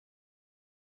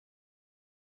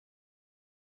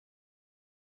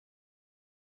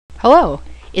Hello!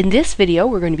 In this video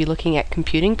we're going to be looking at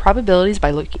computing probabilities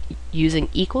by using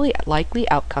equally likely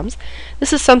outcomes.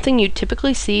 This is something you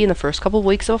typically see in the first couple of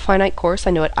weeks of a finite course.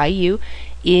 I know at IU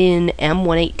in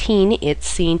M118 it's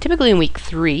seen typically in week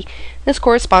 3. This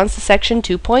corresponds to section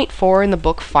 2.4 in the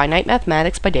book Finite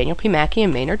Mathematics by Daniel P. Maki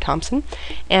and Maynard Thompson.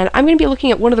 And I'm going to be looking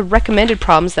at one of the recommended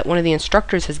problems that one of the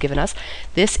instructors has given us.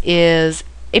 This is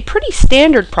a pretty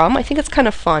standard problem. I think it's kind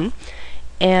of fun.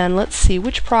 And let's see,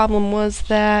 which problem was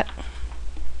that?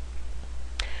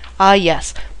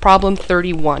 Yes, problem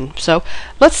 31. So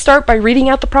let's start by reading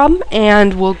out the problem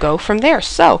and we'll go from there.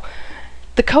 So,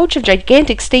 the coach of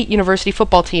gigantic state university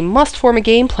football team must form a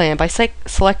game plan by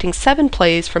selecting 7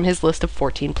 plays from his list of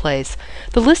 14 plays.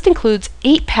 The list includes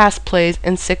 8 pass plays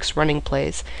and 6 running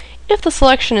plays. If the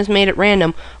selection is made at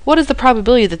random, what is the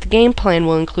probability that the game plan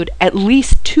will include at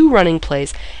least 2 running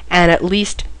plays and at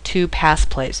least 2 pass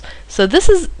plays? So this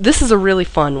is a really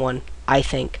fun one, I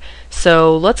think.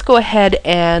 So let's go ahead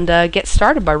and get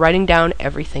started by writing down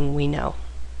everything we know.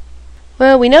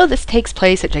 Well, we know this takes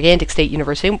place at Gigantic State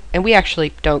University, and we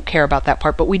actually don't care about that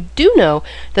part, but we do know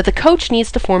that the coach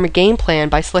needs to form a game plan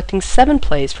by selecting 7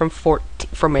 plays from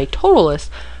a total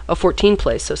list of 14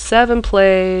 plays. So 7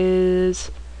 plays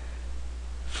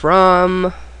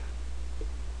from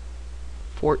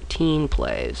 14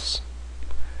 plays.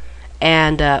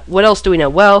 And what else do we know?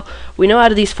 Well, we know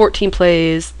out of these 14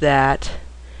 plays that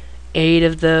 8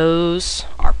 of those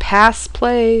are pass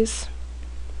plays,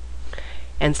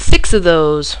 and 6 of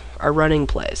those are running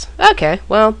plays. Okay,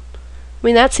 well, I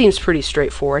mean, that seems pretty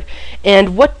straightforward.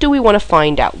 And what do we want to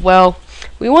find out? Well,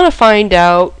 we want to find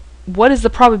out what is the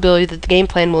probability that the game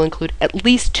plan will include at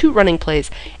least 2 running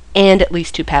plays and at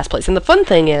least 2 pass plays. And the fun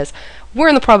thing is, we're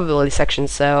in the probability section,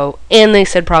 and they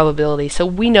said probability, so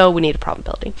we know we need a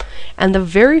probability. And the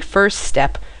very first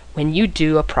step when you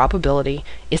do a probability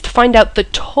is to find out the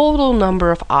total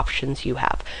number of options you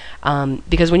have.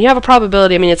 Because when you have a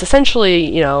probability, I mean, it's essentially,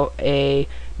 you know, a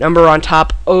number on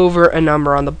top over a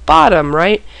number on the bottom,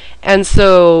 right? And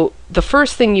so the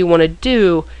first thing you want to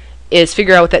do is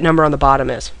figure out what that number on the bottom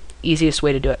is. Easiest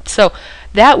way to do it. So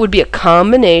that would be a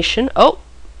combination. Oh,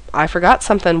 I forgot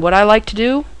something. What I like to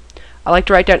do, I like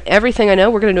to write down everything I know.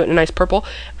 We're going to do it in a nice purple.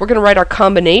 We're going to write our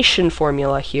combination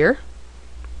formula here.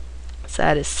 So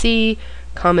that is C,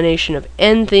 combination of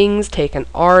n things, taken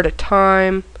r at a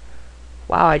time.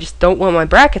 Wow, I just don't want my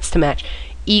brackets to match.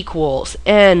 Equals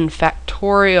n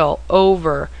factorial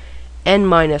over n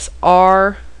minus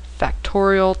r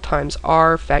factorial times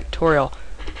r factorial.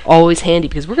 Always handy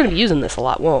because we're going to be using this a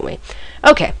lot, won't we?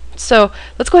 Okay, so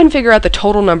let's go ahead and figure out the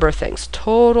total number of things.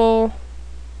 Total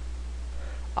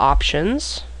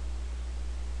options.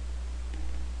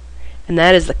 And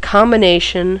that is the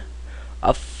combination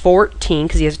of 14,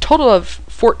 because he has a total of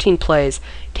 14 plays,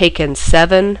 taken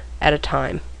 7 at a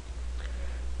time.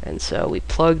 And so we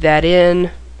plug that in.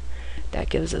 That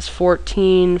gives us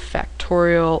 14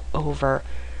 factorial over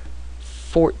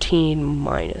 14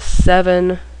 minus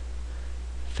 7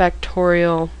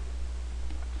 factorial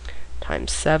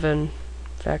times 7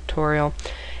 factorial.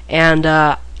 And,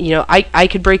 you know, I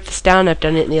could break this down. I've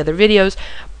done it in the other videos.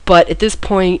 But at this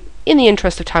point, in the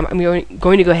interest of time, I'm going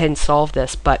to go ahead and solve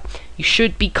this. But you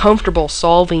should be comfortable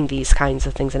solving these kinds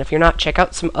of things. And if you're not, check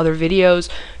out some other videos.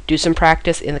 Do some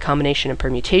practice in the combination and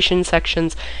permutation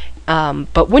sections.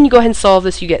 But when you go ahead and solve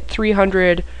this, you get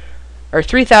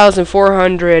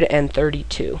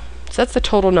 3,432. So that's the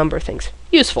total number of things.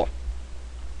 Useful.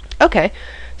 Okay,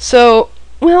 so,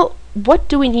 well, what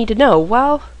do we need to know?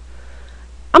 Well,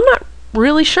 I'm not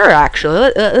really sure,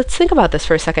 actually. Let's think about this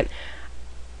for a second.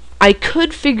 I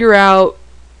could figure out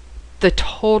the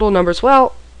total numbers.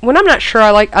 Well, when I'm not sure,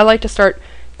 I like to start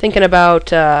thinking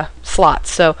about slots.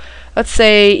 So let's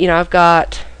say, you know, I've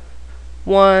got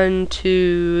 1,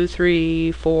 2,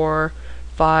 3, 4,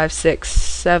 5, 6,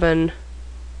 7.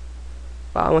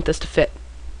 Wow, I want this to fit.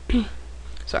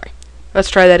 Sorry. Let's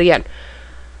try that again.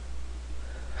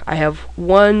 I have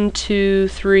 1, 2,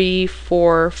 3,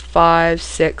 4, 5,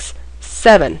 6,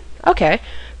 7. Okay,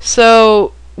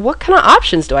 so what kind of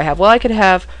options do I have? Well, I could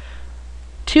have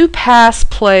 2 pass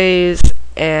plays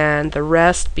and the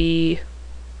rest be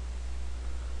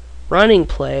running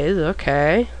plays.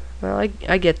 Okay, well,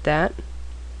 I get that.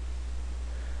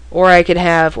 Or I could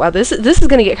have, wow, this is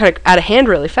going to get kind of out of hand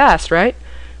really fast, right?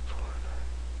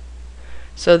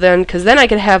 So then, because then I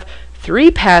could have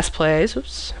 3 pass plays.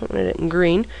 Oops, I wanted it in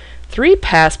green. 3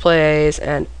 pass plays,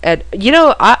 and you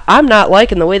know, I'm not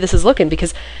liking the way this is looking,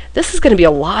 because this is going to be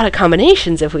a lot of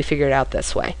combinations if we figure it out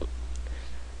this way.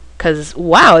 Because,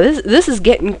 wow, this is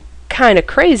getting kind of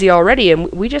crazy already,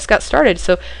 and we just got started.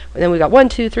 So then we got 1,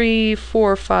 2, 3,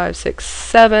 4, 5, 6,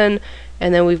 7,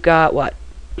 and then we've got what?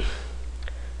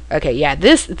 Okay, yeah,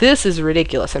 this is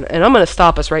ridiculous, and I'm going to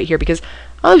stop us right here because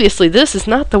obviously this is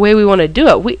not the way we want to do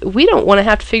it. We don't want to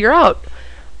have to figure out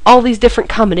all these different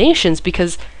combinations,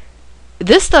 because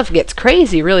this stuff gets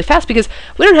crazy really fast, because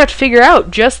we don't have to figure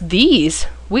out just these.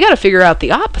 We got to figure out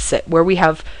the opposite, where we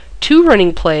have 2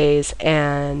 running plays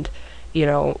and,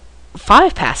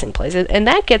 5 passing plays, and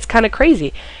that gets kind of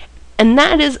crazy. And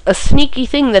that is a sneaky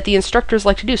thing that the instructors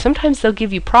like to do. Sometimes they'll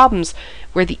give you problems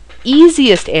where the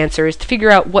easiest answer is to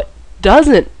figure out what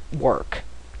doesn't work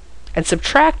and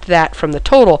subtract that from the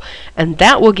total, and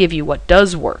that will give you what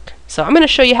does work. So I'm going to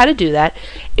show you how to do that.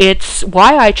 It's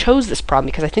why I chose this problem,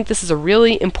 because I think this is a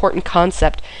really important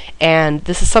concept, and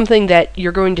this is something that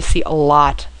you're going to see a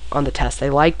lot on the test. They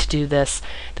like to do this.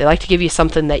 They like to give you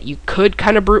something that you could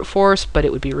kind of brute force, but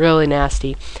it would be really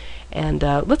nasty. And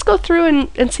let's go through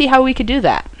and see how we could do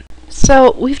that.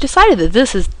 So we've decided that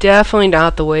this is definitely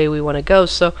not the way we want to go.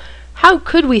 So how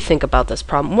could we think about this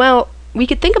problem? Well, we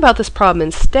could think about this problem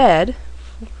instead.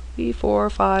 3, 4,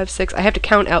 5, 6. I have to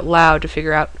count out loud to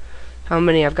figure out how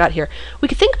many I've got here. We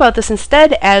could think about this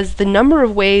instead as the number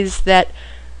of ways that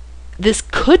this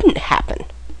couldn't happen.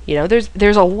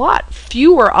 There's a lot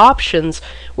fewer options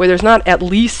where there's not at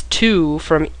least 2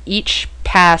 from each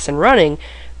pass and running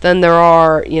than there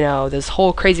are, this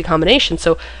whole crazy combination.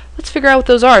 So let's figure out what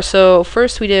those are. So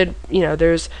first we did,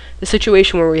 there's the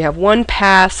situation where we have 1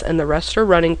 pass and the rest are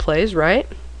running plays, right?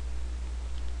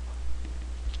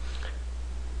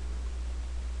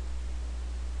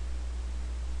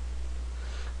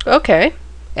 Okay,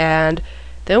 and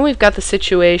then we've got the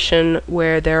situation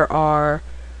where there are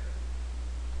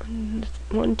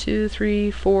 1, 2, 3,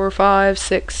 4, 5,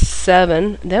 6,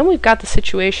 7. Then we've got the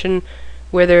situation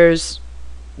where there's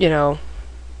 1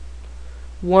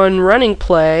 running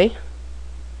play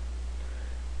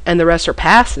and the rest are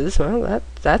passes. Well,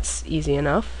 that's easy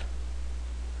enough.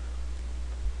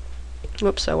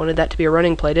 Whoops, I wanted that to be a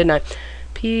running play, didn't I?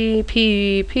 P,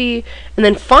 P, P. And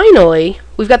then finally,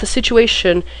 we've got the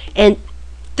situation, and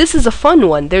this is a fun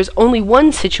one. There's only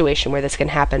one situation where this can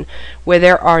happen, where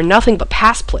there are nothing but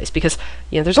pass plays, because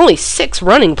there's only 6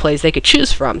 running plays they could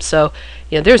choose from. So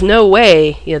there's no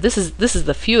way. This is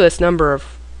the fewest number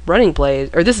of running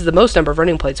plays, or this is the most number of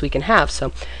running plays we can have.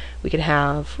 So we can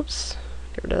have. Whoops,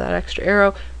 get rid of that extra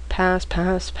arrow. Pass,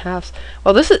 pass, pass.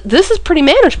 Well, this is pretty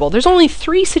manageable. There's only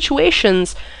 3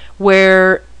 situations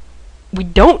where we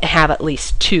don't have at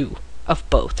least 2 of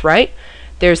both, right?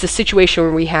 There's a situation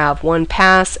where we have 1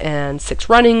 pass and 6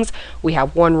 runnings. We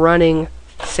have 1 running,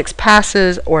 6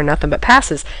 passes, or nothing but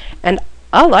passes. And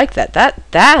I like that.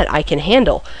 That I can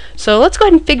handle. So let's go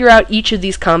ahead and figure out each of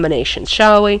these combinations,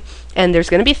 shall we? And there's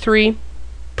going to be 3.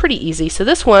 Pretty easy. So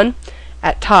this one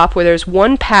at top, where there's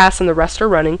 1 pass and the rest are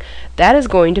running, that is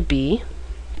going to be,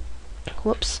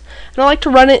 whoops. And I like to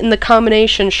run it in the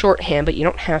combination shorthand, but you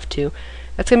don't have to.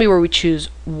 That's going to be where we choose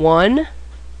 1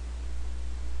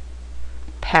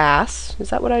 pass. Is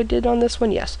that what I did on this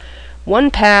one? Yes. 1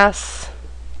 pass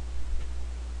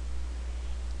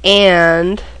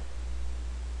and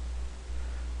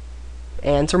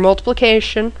ands are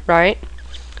multiplication, right?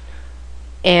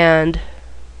 And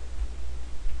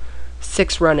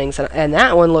 6 runnings. And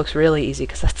that one looks really easy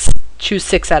because that's choose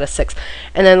 6 out of 6.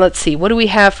 And then let's see, what do we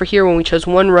have for here when we chose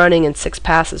 1 running and 6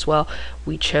 passes? Well,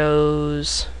 we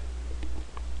chose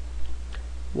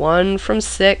 1 from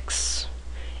 6,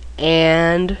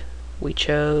 and we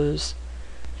chose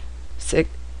 6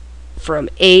 from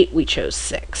 8. We chose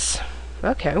 6.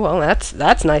 Okay, well that's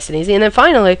nice and easy. And then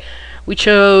finally, we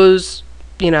chose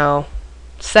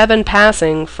 7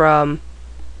 passing from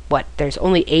what? There's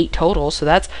only 8 total, so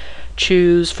that's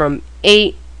choose from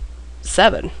 8,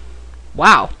 7.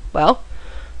 Wow. Well,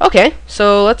 okay.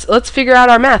 So let's figure out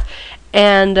our math,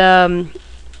 and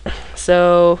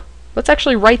so. Let's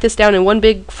actually write this down in one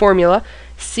big formula.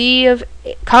 C of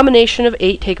combination of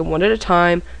 8 taken 1 at a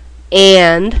time,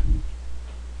 and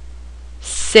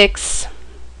 6.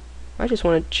 I just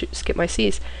want to skip my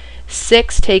C's.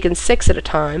 6 taken 6 at a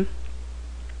time,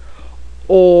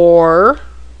 or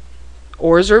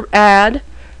ors are add,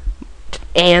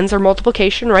 ands are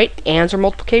multiplication, right? Ands are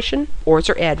multiplication, ors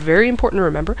are add. Very important to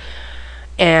remember.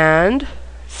 And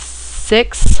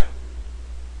 6.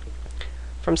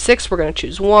 From 6, we're going to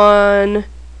choose 1,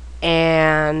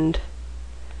 and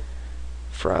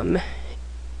from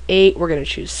 8, we're going to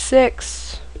choose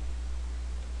 6.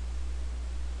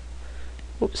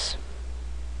 Oops.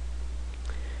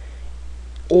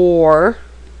 Or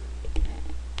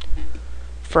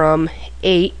from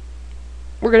 8,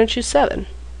 we're going to choose 7.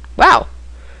 Wow.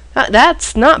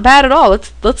 That's not bad at all.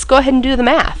 Let's go ahead and do the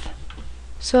math.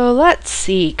 So let's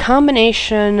see.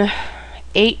 Combination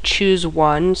 8 choose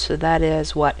 1. So that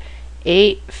is what?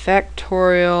 8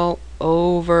 factorial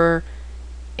over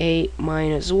 8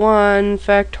 minus 1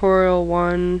 factorial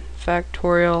 1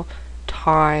 factorial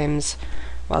times.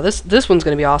 Well, this one's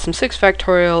going to be awesome. 6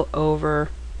 factorial over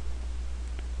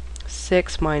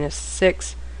 6 minus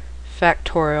 6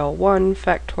 factorial 1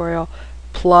 factorial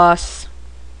plus,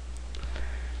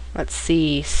 let's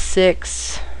see,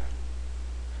 6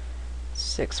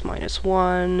 minus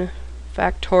 1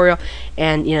 factorial.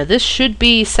 And you know, this should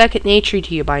be second nature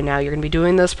to you by now. You're going to be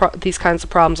doing these kinds of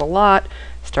problems a lot.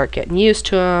 Start getting used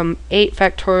to them. 8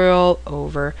 factorial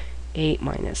over 8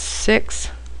 minus 6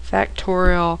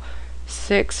 factorial,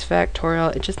 6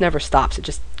 factorial. It just never stops. It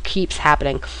just keeps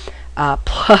happening.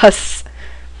 Plus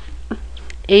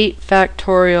 8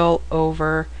 factorial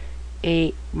over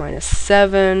 8 minus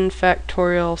 7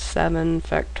 factorial, 7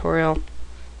 factorial.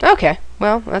 Okay,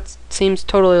 well, that seems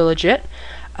totally legit.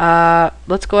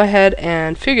 Let's go ahead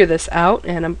and figure this out,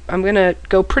 and I'm going to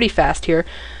go pretty fast here.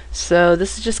 So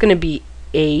this is just going to be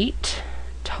 8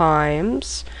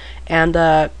 times,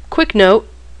 and quick note,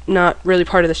 not really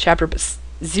part of this chapter, but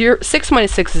 6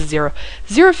 minus 6 is 0.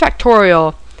 0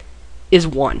 factorial is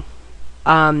 1.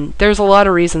 There's a lot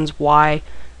of reasons why.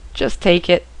 Just take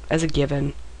it as a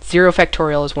given. 0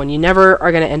 factorial is 1. You never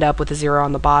are going to end up with a 0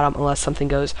 on the bottom unless something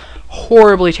goes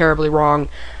horribly, terribly wrong.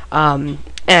 And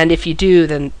if you do,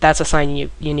 then that's a sign you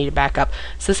need to back up.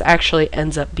 So this actually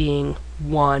ends up being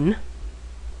 1.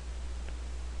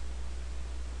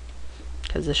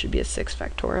 Because this should be a 6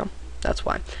 factorial. That's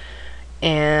why.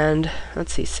 And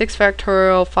let's see, 6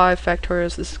 factorial, 5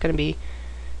 factorials. This is going to be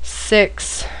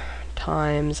 6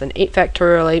 times an 8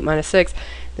 factorial, 8 minus 6.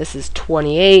 This is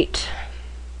 28.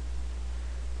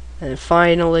 And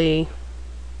finally,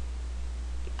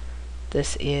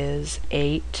 this is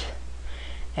 8.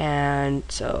 And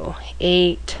so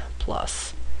 8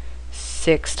 plus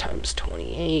 6 times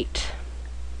 28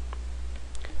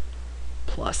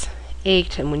 plus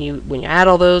 8. And when you add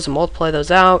all those and multiply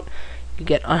those out, you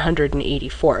get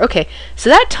 184. Okay, so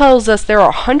that tells us there are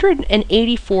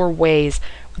 184 ways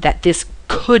that this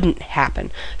couldn't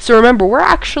happen. So remember, we're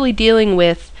actually dealing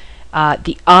with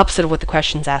the opposite of what the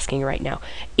question's asking right now.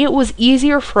 It was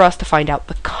easier for us to find out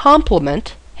the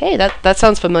complement. Hey, that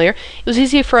sounds familiar. It was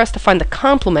easier for us to find the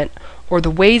complement, or the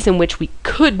ways in which we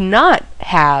could not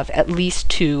have at least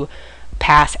 2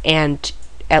 pass and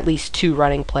at least 2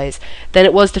 running plays, than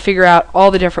it was to figure out all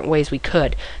the different ways we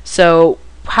could. So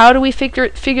how do we figure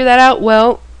that out?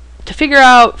 Well, to figure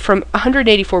out from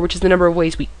 184, which is the number of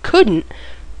ways we couldn't,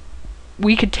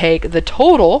 we could take the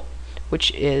total,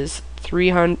 which is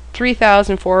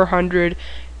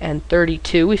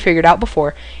 3,432, we figured out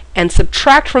before, and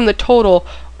subtract from the total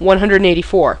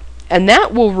 184. And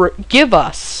that will give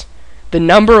us the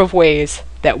number of ways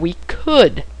that we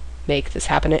could make this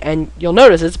happen. And you'll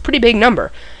notice it's a pretty big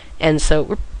number. And so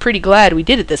we're pretty glad we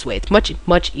did it this way. It's much,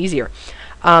 much easier.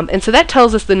 And so that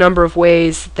tells us the number of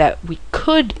ways that we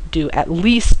could do at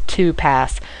least 2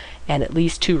 pass and at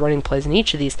least 2 running plays in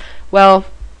each of these. Well,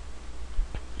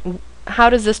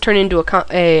 how does this turn into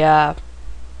a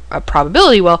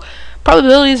probability? Well,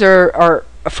 probabilities are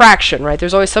a fraction, right?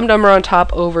 There's always some number on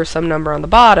top over some number on the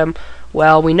bottom.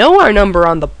 Well, we know our number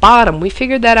on the bottom. We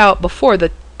figured that out before.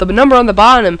 The number on the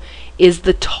bottom is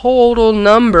the total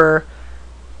number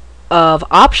of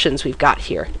options we've got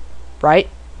here, right?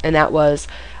 And that was,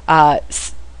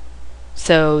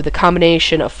 so the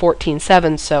combination of 14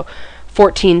 sevens, so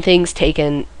 14 things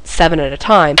taken 7 at a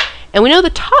time. And we know the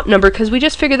top number because we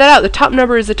just figured that out. The top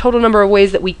number is the total number of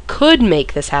ways that we could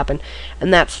make this happen,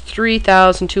 and that's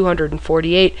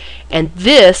 3,248. And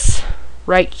this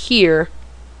right here,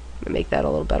 let me make that a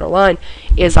little better line,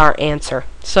 is our answer.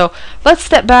 So let's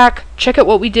step back, check out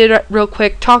what we did real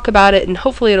quick, talk about it, and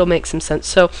hopefully it'll make some sense.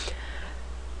 So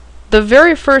the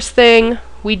very first thing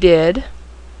we did,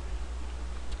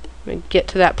 let me get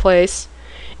to that place,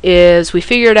 is we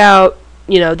figured out,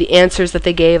 you know, the answers that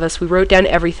they gave us. We wrote down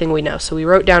everything we know. So we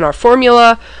wrote down our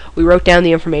formula, we wrote down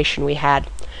the information we had.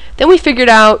 Then we figured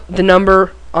out the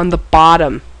number on the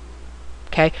bottom.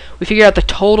 Okay? We figured out the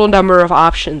total number of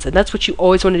options, and that's what you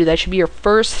always want to do. That should be your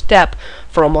first step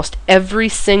for almost every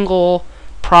single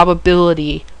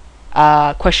probability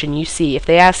question you see. If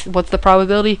they ask what's the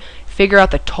probability, figure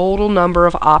out the total number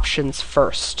of options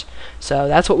first. So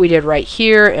that's what we did right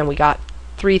here, and we got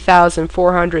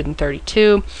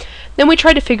 3,432. Then we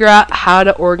tried to figure out how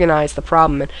to organize the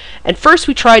problem. And first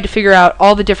we tried to figure out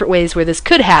all the different ways where this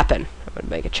could happen. I'm going to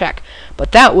make a check.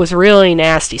 But that was really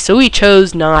nasty, so we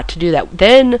chose not to do that.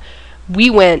 Then we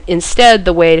went instead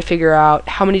the way to figure out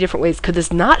how many different ways could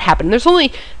this not happen. There's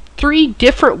only 3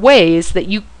 different ways that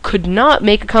you could not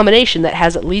make a combination that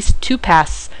has at least 2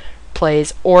 pass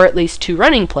plays or at least 2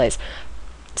 running plays.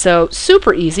 So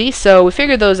super easy. So we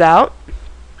figured those out.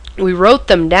 We wrote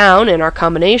them down in our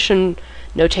combination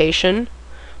notation.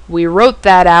 We wrote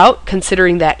that out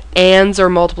considering that ands are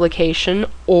multiplication,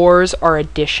 ors are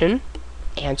addition.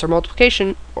 Ands are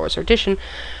multiplication, ors are addition.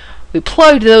 We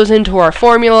plugged those into our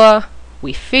formula.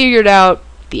 We figured out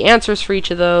the answers for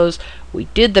each of those. We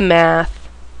did the math.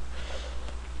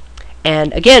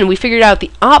 And again, we figured out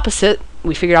the opposite.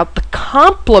 We figured out the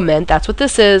complement. That's what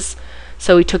this is.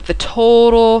 So we took the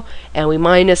total and we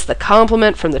minus the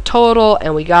complement from the total,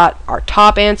 and we got our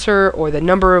top answer, or the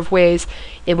number of ways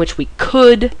in which we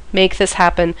could make this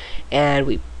happen, and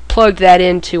we plugged that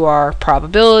into our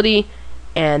probability,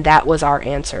 and that was our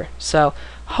answer. So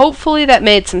hopefully that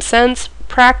made some sense.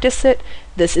 Practice it.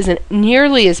 This isn't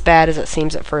nearly as bad as it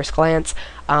seems at first glance.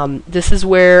 This is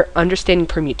where understanding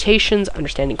permutations,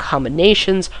 understanding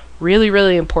combinations,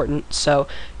 really important. So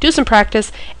do some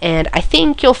practice, and I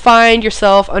think you'll find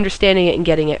yourself understanding it and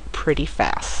getting it pretty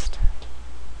fast.